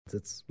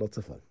It's lots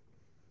of fun.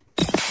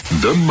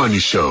 The Money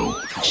Show.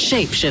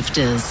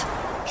 Shapeshifters.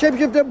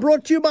 Shapeshifter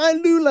brought to you by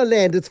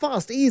Lulaland. It's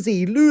fast,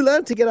 easy.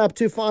 Lula to get up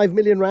to 5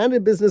 million rand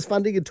in business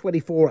funding in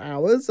 24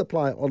 hours.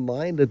 Apply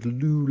online at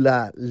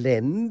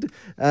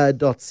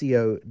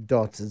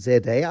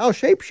lulaland.co.za. Our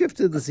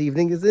shapeshifter this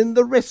evening is in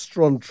the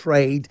restaurant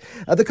trade.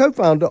 The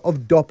co-founder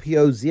of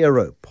Doppio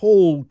Zero,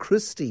 Paul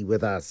Christie,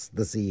 with us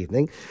this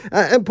evening.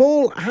 And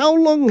Paul, how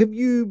long have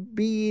you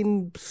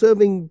been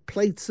serving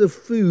plates of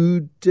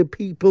food to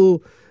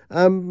people,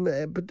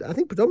 but I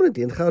think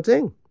predominantly in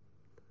Gauteng?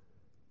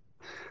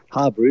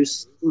 Hi,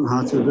 Bruce.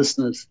 Hi to the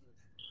listeners.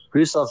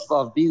 Bruce,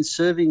 I've been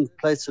serving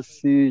plates of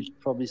food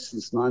probably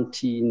since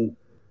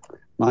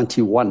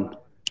 1991.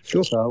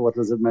 Sure. So what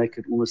does it make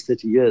it? Almost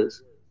 30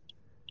 years.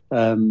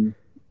 And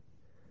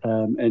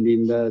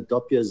in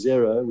Doppio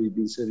Zero, we've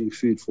been serving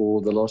food for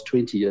the last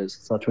 20 years.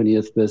 It's our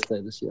 20th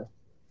birthday this year.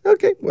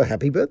 Okay, well,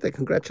 happy birthday.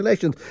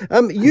 Congratulations.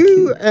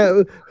 You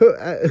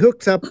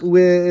hooked up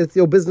with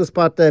your business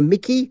partner,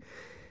 Mickey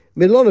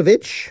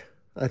Milovanovic,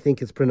 I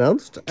think it's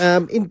pronounced,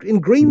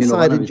 in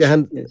Greenside in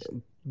Johannesburg. Yes.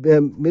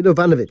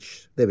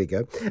 Milovanovic, there we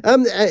go.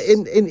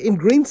 In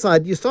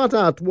Greenside, you start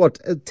out,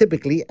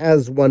 typically,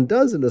 as one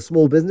does in a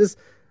small business,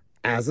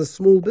 as a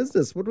small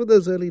business. What were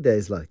those early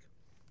days like?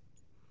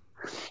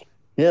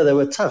 Yeah, they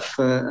were tough.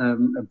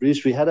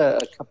 Bruce, we had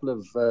a couple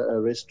of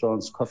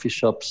restaurants, coffee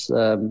shops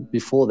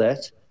before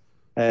that.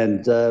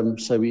 And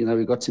so we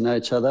got to know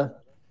each other.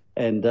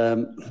 And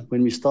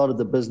when we started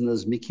the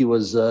business, Mickey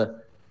was...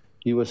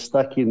 he was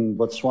stuck in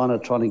Botswana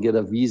trying to get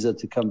a visa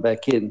to come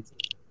back in.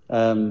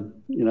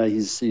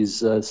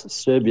 He's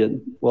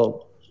Serbian.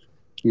 Well,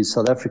 he's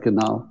South African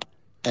now.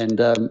 And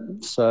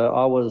so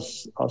I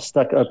was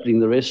stuck opening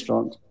the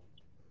restaurant.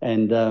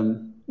 And,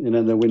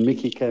 then when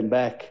Mickey came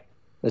back,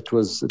 it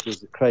was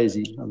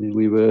crazy. I mean,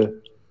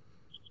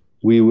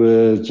 we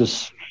were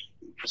just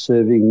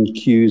serving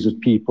queues of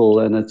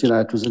people, and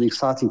it was an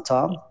exciting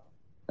time.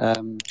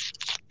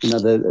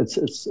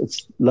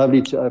 It's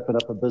lovely to open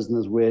up a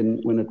business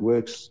when it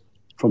works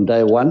from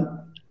day one,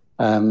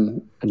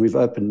 and we've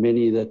opened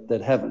many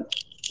that haven't.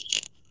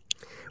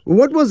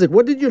 What was it?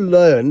 What did you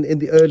learn in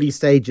the early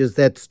stages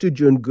that stood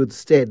you in good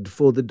stead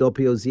for the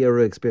Doppio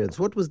Zero experience?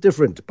 What was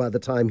different by the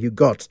time you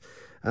got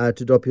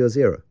to Doppio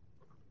Zero?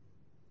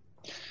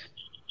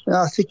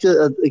 I think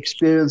the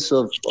experience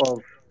of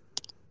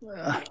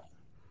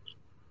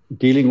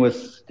dealing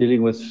with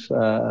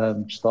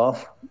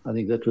staff. I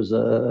think that was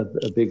a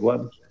big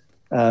one.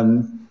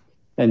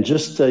 And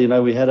just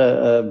we had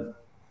a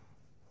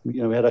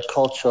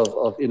culture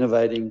of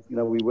innovating.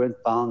 We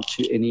weren't bound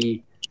to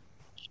any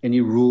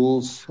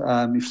rules.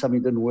 If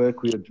something didn't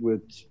work, we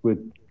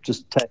would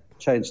just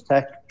change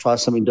tack, try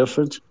something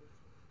different.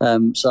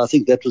 So I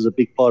think that was a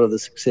big part of the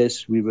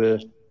success. We were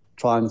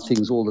trying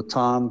things all the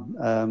time.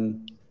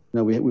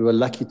 We were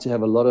lucky to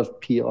have a lot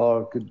of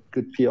PR,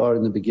 good PR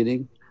in the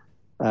beginning.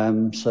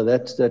 So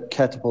that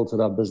catapulted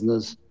our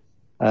business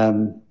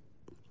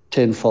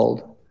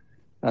tenfold.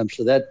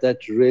 So that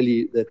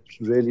really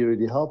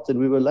helped, and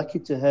we were lucky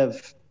to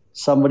have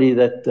somebody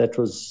that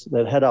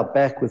had our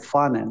back with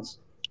finance.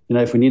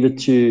 If we needed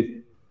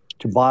to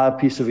buy a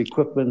piece of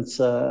equipment,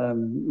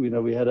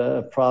 we had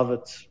a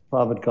private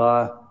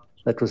guy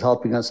that was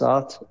helping us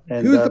out.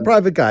 And, who's the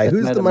private guy?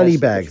 Who's the money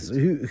bags?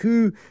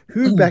 Who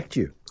backed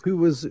you? Who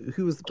was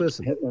the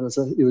person? It was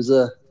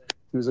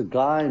a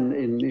guy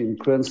in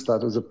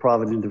Kroonstad. It was a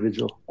private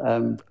individual.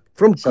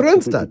 From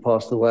Kroonstad? He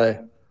passed away.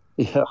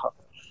 Yeah.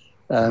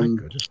 My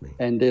goodness me.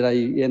 And then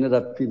he ended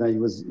up, he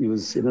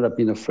ended up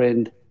being a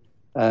friend.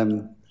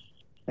 And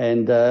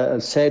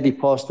sadly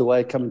passed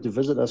away coming to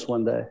visit us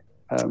one day.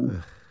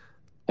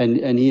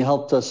 And he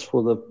helped us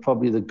for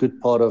probably the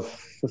good part of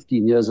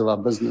 15 years of our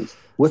business,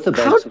 with the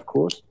banks, of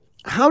course.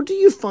 How do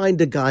you find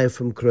a guy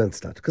from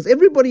Kroonstad? Because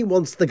everybody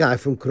wants the guy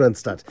from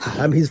Kroonstad.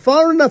 He's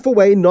far enough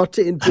away not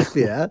to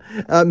interfere.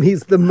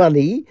 He's the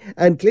money,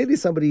 and clearly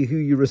somebody who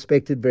you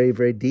respected very,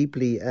 very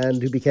deeply,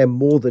 and who became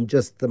more than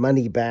just the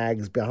money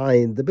bags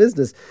behind the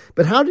business.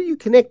 But how do you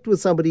connect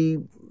with somebody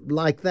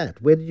like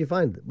that? Where did you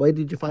find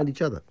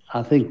each other?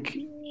 I think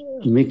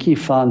Mickey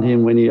found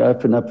him when he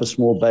opened up a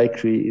small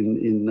bakery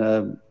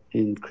in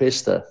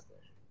Cresta,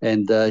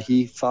 and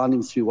he found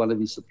him through one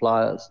of his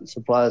suppliers. The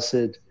supplier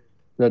said,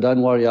 "No,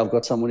 don't worry, I've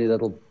got somebody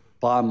that'll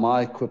buy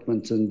my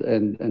equipment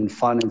and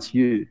finance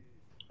you."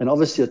 And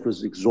obviously it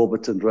was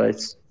exorbitant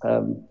rates.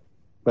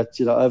 But,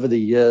 over the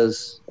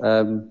years,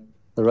 the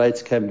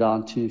rates came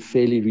down to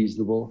fairly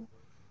reasonable.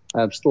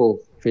 Still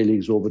fairly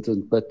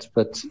exorbitant, but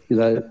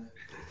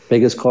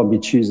beggars can't be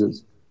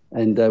choosers.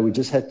 And we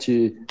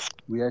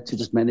had to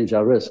just manage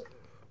our risk.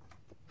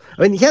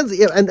 I mean,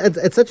 and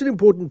it's such an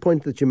important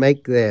point that you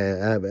make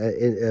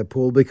there,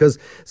 Paul, because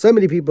so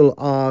many people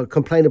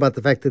complain about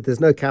the fact that there's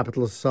no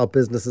capital to start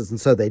businesses, and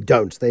so they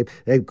don't.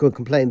 They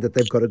complain that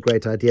they've got a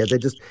great idea. They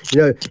just,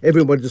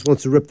 everybody just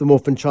wants to rip them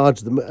off and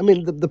charge them. I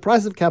mean, the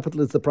price of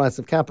capital is the price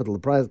of capital.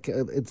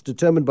 It's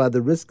determined by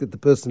the risk that the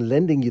person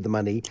lending you the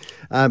money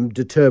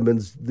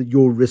determines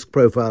your risk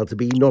profile to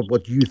be, not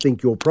what you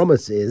think your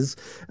promise is.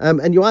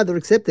 And you either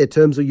accept their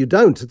terms or you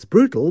don't. It's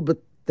brutal, but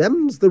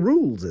them's the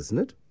rules, isn't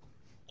it?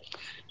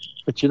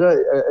 But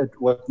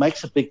what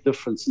makes a big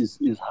difference is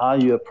how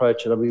you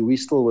approach it. I mean, we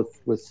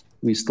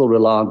still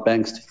rely on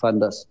banks to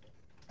fund us,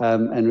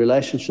 and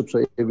relationships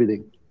are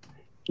everything.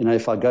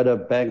 If I go to a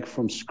bank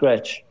from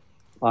scratch,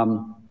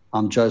 I'm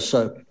Joe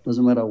Soap.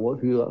 Doesn't matter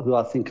who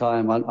I think I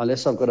am,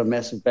 unless I've got a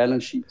massive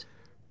balance sheet.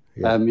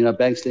 Yeah.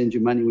 Banks lend you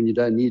money when you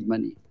don't need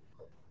money,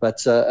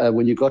 but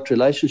when you've got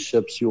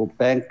relationships, your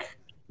bank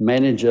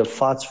manager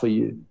fights for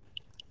you.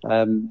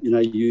 I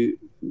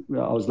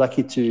was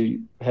lucky to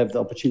have the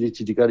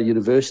opportunity to go to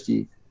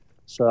university,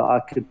 so I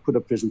could put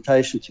a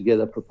presentation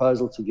together, a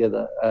proposal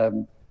together,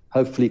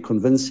 hopefully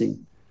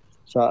convincing.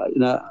 So,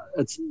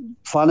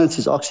 finance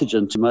is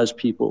oxygen to most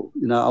people.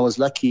 I was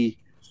lucky.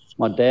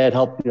 My dad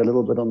helped me a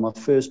little bit on my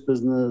first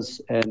business,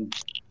 and,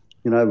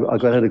 I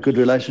had a good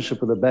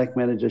relationship with the bank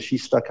manager. She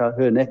stuck out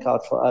her neck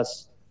out for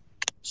us.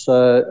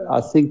 So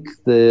I think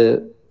my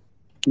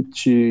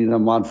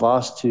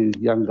advice to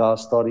young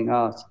guys starting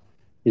out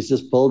is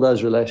just build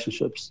those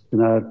relationships,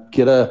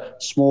 get a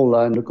small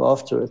loan, look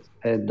after it,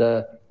 and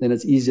then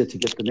it's easier to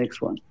get the next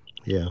one.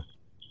 Yeah.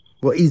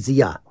 Well,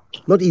 easier.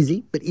 Not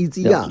easy, but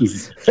easier. Yeah,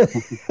 easier.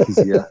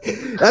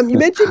 You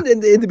mentioned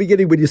in the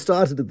beginning when you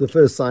started at the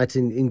first site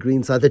in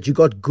Greenside that you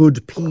got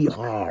good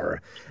PR.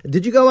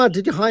 Did you go out,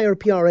 did you hire a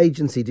PR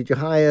agency? Did you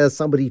hire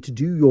somebody to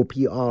do your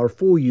PR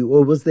for you?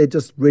 Or was there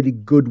just really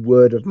good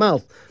word of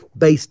mouth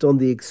based on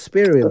the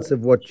experience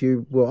of what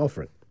you were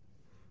offering?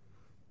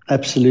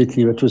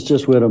 Absolutely. It was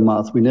just word of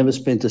mouth. We never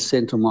spent a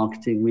cent on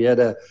marketing. We had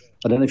I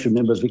don't know if you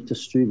remember Victor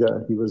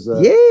Struger. He was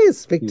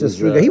yes, Victor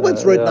Struger. He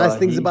once wrote nice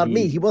things about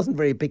me. He wasn't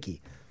very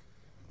picky.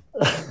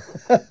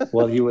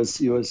 Well, he wrote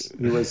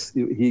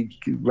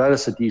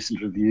us a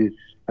decent review,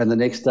 and the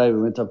next day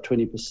we went up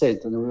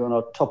 20%, and then we were on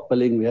our top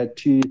billing. We had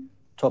 2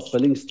 top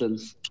billing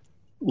stints,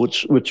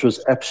 which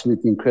was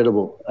absolutely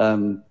incredible.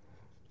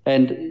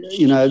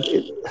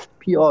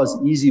 PR is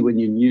easy when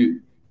you're new.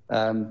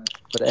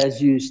 But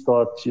as you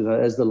start,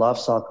 as the life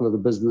cycle of the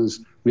business,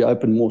 we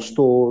opened more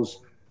stores,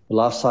 the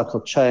life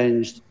cycle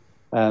changed.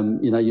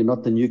 You're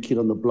not the new kid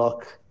on the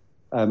block.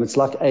 It's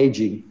like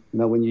aging.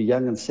 When you're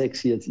young and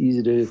sexy, it's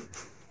easy to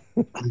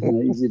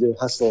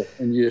hustle.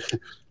 And you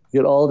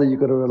get older, you've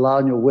got to rely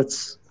on your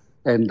wits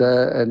and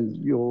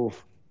your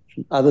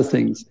other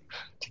things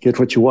to get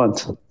what you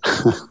want.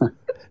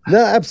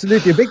 No,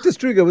 absolutely. Victor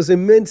Struger was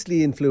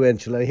immensely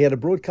influential. He had a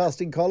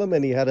broadcasting column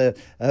and he had a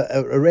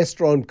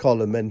restaurant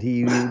column, and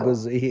he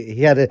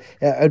had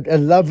a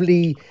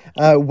lovely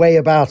way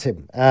about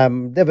him.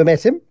 Never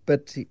met him,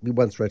 but he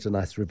once wrote a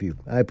nice review.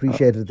 I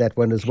appreciated that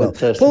one as well.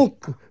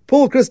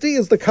 Paul Christie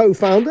is the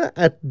co-founder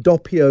at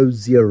Doppio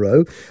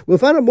Zero. We'll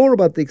find out more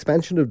about the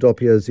expansion of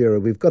Doppio Zero.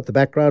 We've got the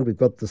background, we've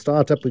got the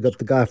startup, we've got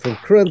the guy from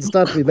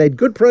Kroonstad. We've made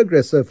good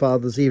progress so far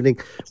this evening.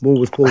 More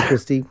with Paul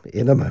Christie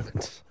in a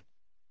moment.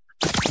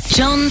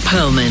 John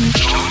Perlman.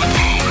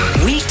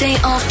 Weekday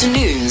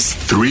afternoons,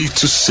 3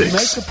 to 6. You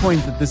make the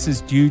point that this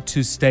is due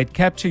to state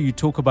capture. You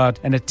talk about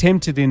an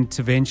attempted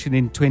intervention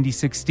in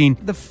 2016.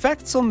 The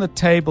facts on the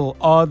table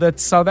are that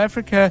South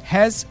Africa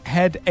has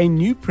had a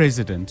new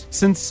president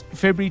since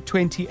February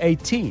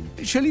 2018.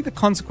 Surely the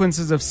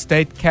consequences of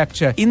state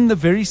capture in the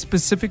very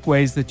specific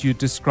ways that you're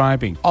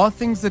describing are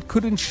things that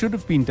could and should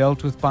have been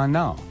dealt with by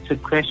now. It's a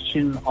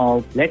question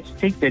of, let's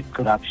take that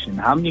corruption.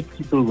 How many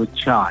people were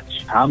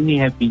charged? How many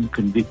have been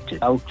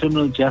convicted? Our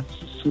criminal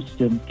justice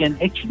system can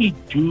actually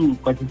do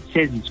what it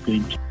says it's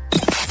going to.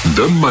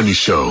 The Money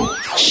Show.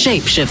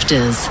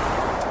 Shapeshifters.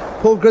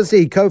 Paul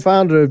Christie,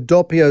 co-founder of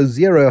Doppio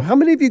Zero. How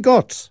many have you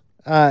got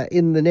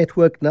in the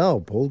network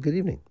now, Paul? Good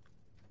evening.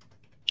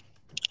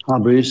 Hi,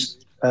 Bruce.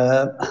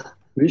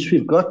 Bruce,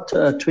 we've got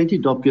 20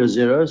 Doppio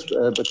Zeros,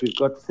 but we've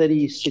got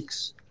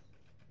 36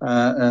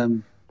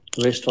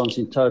 restaurants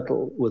in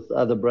total with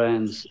other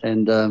brands.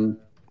 And Doppio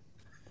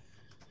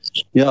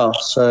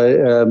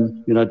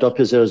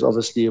Zero is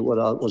obviously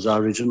what was our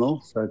original,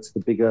 so it's the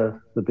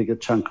bigger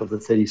chunk of the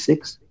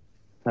 36.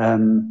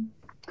 And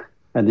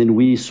then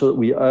we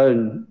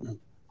own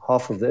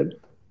half of them.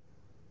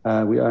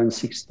 We own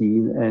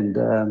 16, and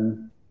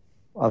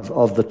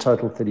of the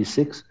total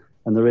 36,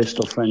 and the rest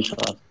are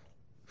franchise.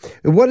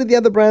 And what are the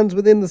other brands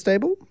within the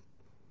stable?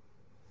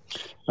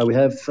 We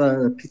have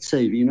Pizza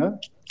Vino,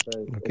 so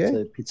okay.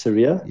 It's a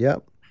pizzeria. Yeah.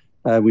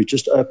 We've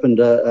just opened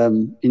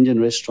an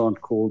Indian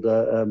restaurant called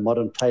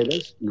Modern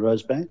Tailors in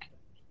Rosebank.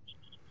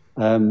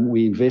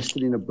 We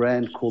invested in a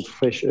brand called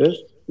Fresh Earth,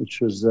 which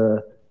was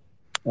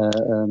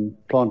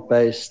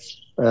plant-based.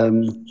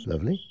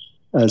 Lovely.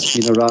 It's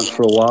been around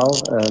for a while.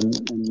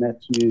 And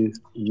Matthew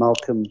and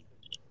Malcolm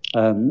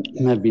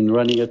have been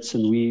running it,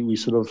 and we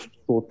sort of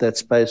thought that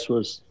space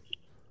was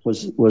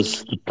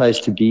the place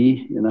to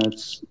be. You know,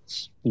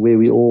 it's where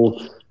we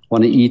all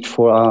want to eat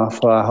for our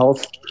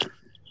health,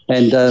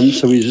 and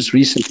so we just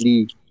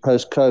recently,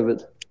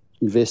 post-COVID,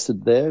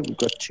 invested there. We've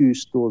got 2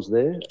 stores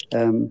there,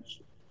 and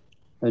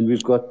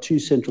we've got 2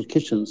 central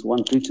kitchens,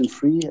 one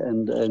gluten-free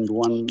and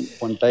one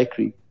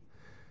bakery.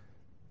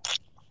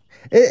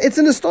 It's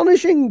an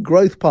astonishing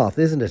growth path,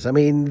 isn't it? I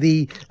mean,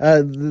 the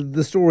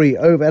story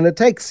over, and it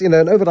takes, an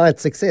overnight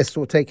success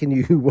or taken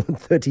you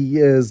 30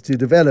 years to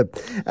develop.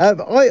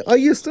 Are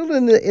you still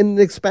in an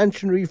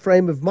expansionary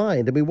frame of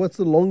mind? I mean, what's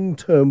the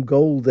long-term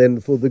goal then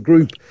for the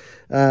group,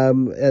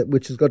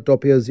 which has got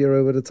Doppio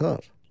Zero at its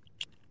heart?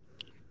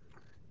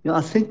 Yeah,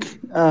 I think,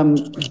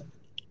 the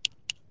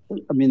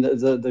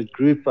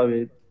group,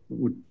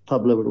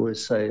 Pablo would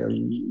always say,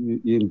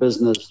 you're in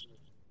business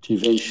to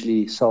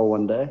eventually sell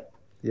one day.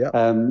 Yeah.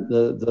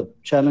 The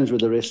challenge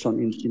with the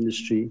restaurant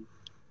industry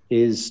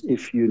is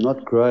if you're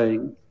not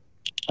growing,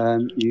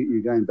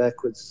 you're going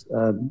backwards.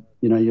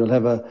 You'll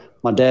have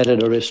my dad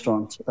had a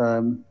restaurant,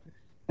 and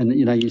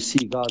you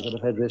see guys that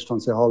have had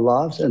restaurants their whole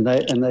lives, and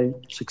they're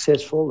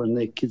successful, and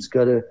their kids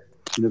go to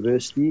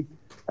university.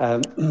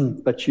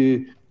 But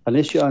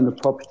unless you own the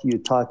property, you're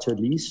tied to a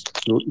lease.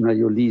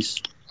 Your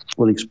lease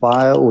will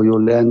expire, or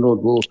your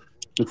landlord will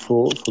look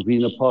for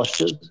greener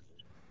pastures.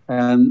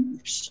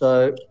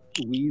 So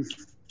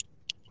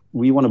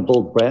we want to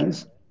build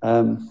brands.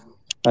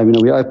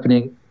 We're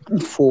opening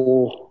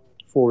four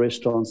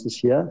restaurants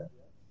this year,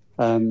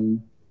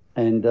 and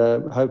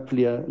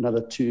hopefully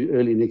another 2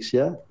 early next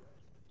year.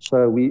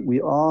 So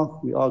we are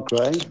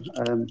growing.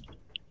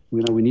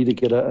 We need to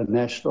get a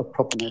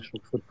proper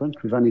national footprint.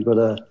 We've only got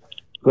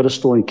a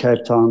store in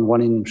Cape Town,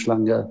 one in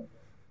Umhlanga,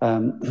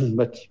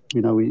 but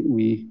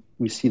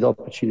we see the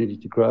opportunity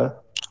to grow.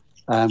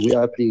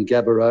 We're opening in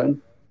Gaborone.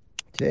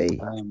 Okay.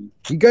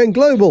 You're going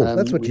global.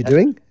 That's what you're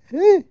doing.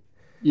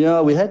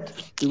 Yeah, we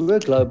were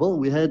global.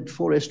 We had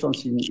 4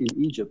 restaurants in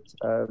Egypt,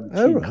 2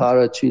 in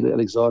Cairo, 2 in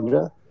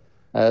Alexandria,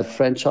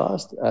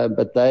 franchised,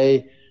 but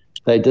they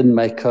didn't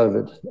make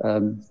COVID.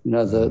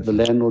 The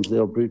landlords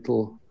there are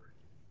brutal,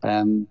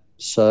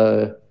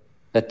 so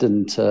that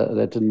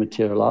didn't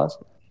materialize.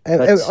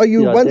 Are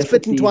you once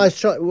bitten,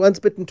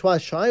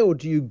 twice shy, or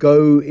do you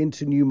go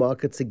into new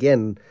markets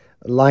again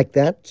like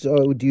that?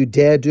 Or do you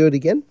dare do it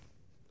again?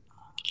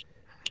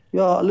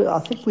 Yeah, I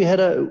think we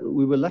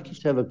were lucky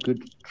to have a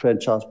good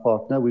franchise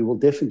partner. We will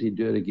definitely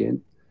do it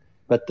again,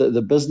 but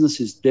the business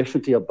is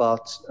definitely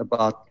about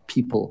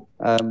people.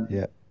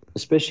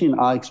 Especially in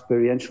our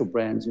experiential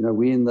brands.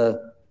 We're in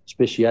the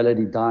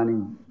specialty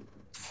dining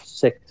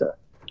sector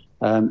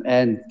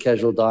and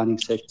casual dining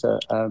sector,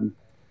 and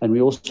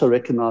we also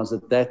recognise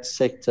that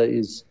sector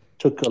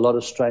took a lot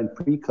of strain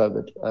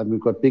pre-COVID.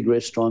 We've got big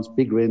restaurants,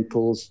 big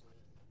rentals.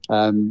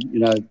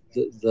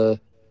 The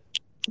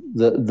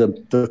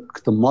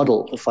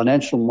model, the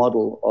financial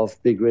model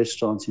of big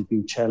restaurants is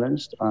being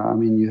challenged.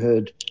 You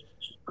heard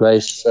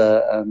Grace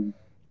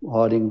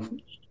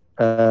Harding,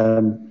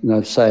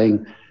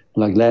 saying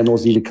like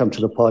landlords need to come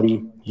to the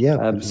party.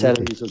 Yeah,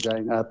 salaries are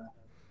going up.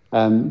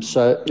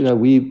 So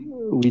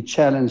we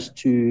challenged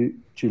to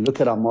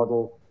look at our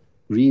model,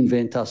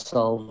 reinvent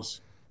ourselves.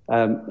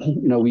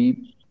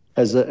 We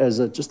as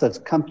a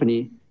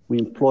company, we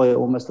employ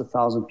almost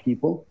 1,000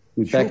 people.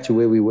 We're back to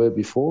where we were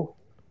before.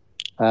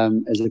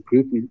 As a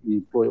group, we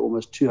employ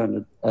almost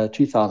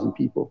 2,000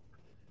 people.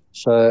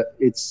 So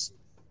it's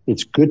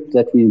good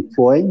that we're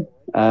employing,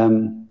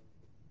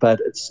 but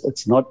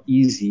it's not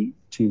easy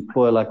to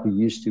employ like we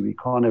used to. We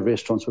can't have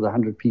restaurants with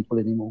 100 people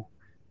anymore.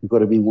 We've got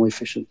to be more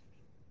efficient.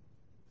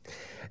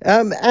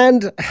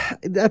 And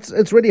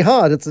it's really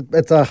hard.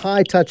 It's a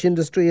high touch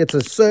industry. It's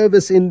a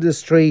service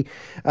industry.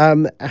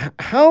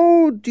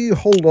 How do you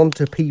hold on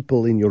to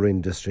people in your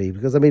industry?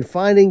 Because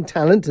finding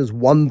talent is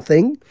one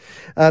thing.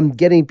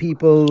 Getting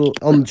people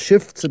on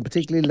shifts, and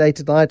particularly late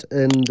at night,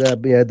 and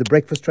the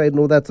breakfast trade and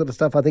all that sort of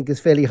stuff, I think is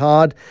fairly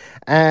hard.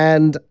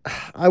 And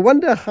I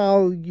wonder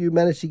how you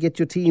manage to get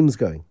your teams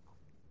going.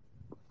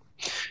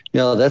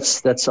 Yeah,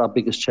 that's our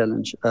biggest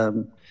challenge.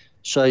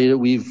 So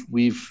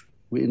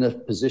we're in a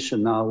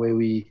position now where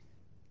we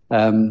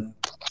don't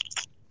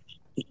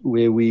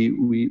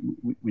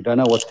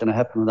know what's going to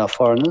happen with our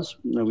foreigners.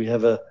 We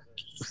have a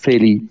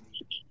fairly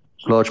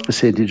large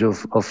percentage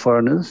of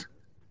foreigners,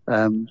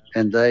 and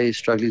they're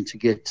struggling to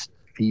get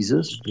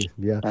visas.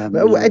 Yeah.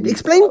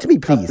 Explain to me,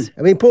 please.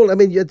 Paul,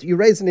 you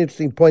raise an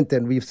interesting point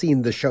then. We've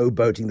seen the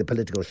showboating, the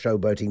political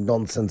showboating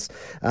nonsense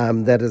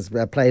that has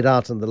played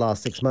out in the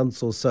last 6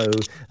 months or so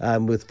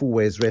with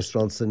Fourways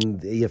restaurants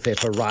and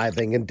EFF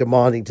arriving and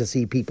demanding to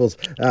see people's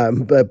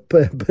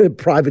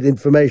private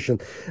information,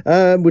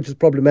 which is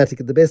problematic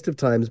at the best of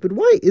times. But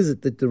why is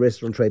it that the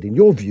restaurant trade, in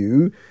your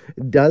view,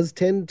 does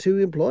tend to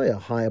employ a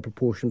higher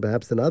proportion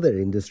perhaps than other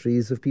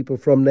industries of people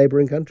from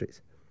neighbouring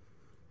countries?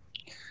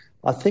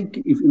 I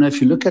think if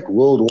you look at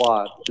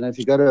worldwide, if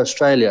you go to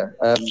Australia,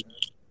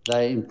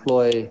 they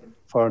employ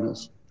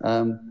foreigners.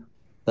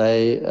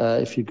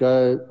 If you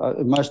go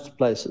in most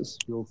places,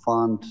 you'll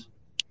find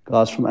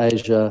guys from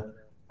Asia,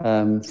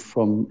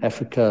 from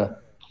Africa.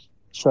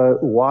 So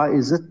why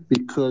is it?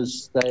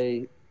 Because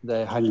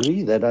they're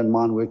hungry. They don't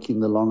mind working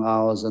the long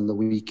hours and the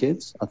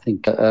weekends. I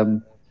think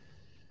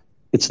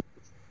it's.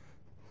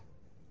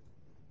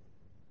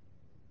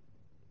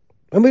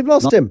 And we've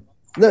lost him.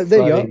 No,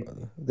 there you are.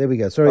 There we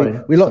go. Sorry.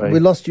 We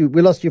lost you.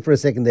 We lost you for a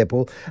second there,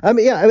 Paul. And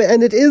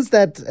it is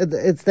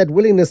that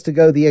willingness to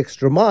go the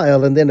extra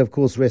mile, and then of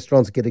course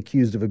restaurants get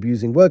accused of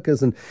abusing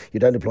workers, and you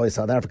don't employ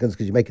South Africans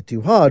because you make it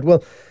too hard.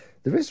 Well,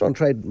 the restaurant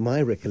trade,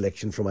 my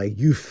recollection from my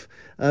youth,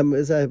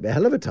 is a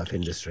hell of a tough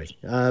industry.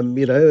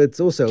 It's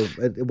also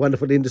a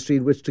wonderful industry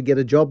in which to get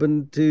a job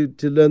and to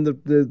learn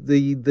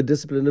the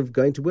discipline of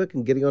going to work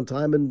and getting on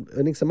time and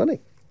earning some money.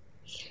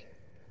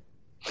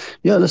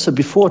 Yeah, listen.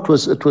 Before it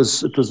was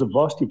a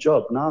varsity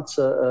job. Now it's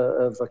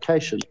a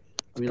vacation.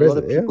 I mean, a lot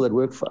of people that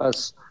work for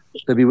us,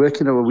 they'll be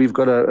working. We've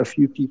got a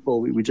few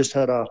people. We just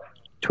had our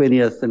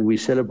 20th, and we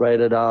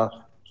celebrated our.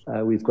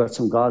 We've got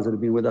some guys that have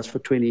been with us for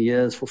 20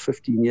 years, for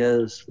 15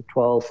 years, for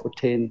 12, for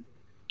 10,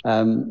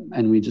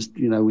 and we just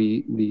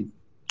we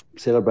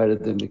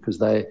celebrated them because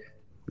they've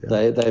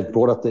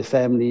brought up their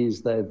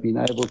families. They've been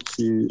able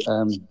to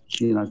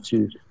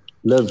to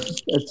live.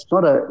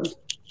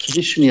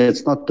 Traditionally,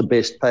 it's not the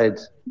best paid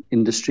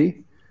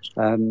industry.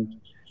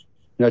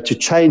 To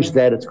change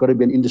that, it's got to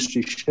be an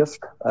industry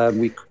shift.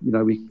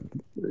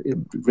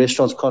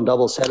 Restaurants can't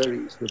double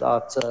salaries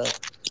without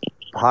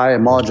higher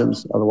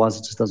margins. Otherwise,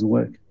 it just doesn't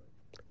work.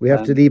 We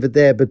have to leave it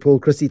there. But Paul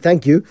Christie,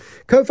 thank you.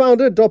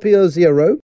 Co-founder Doppio Zero.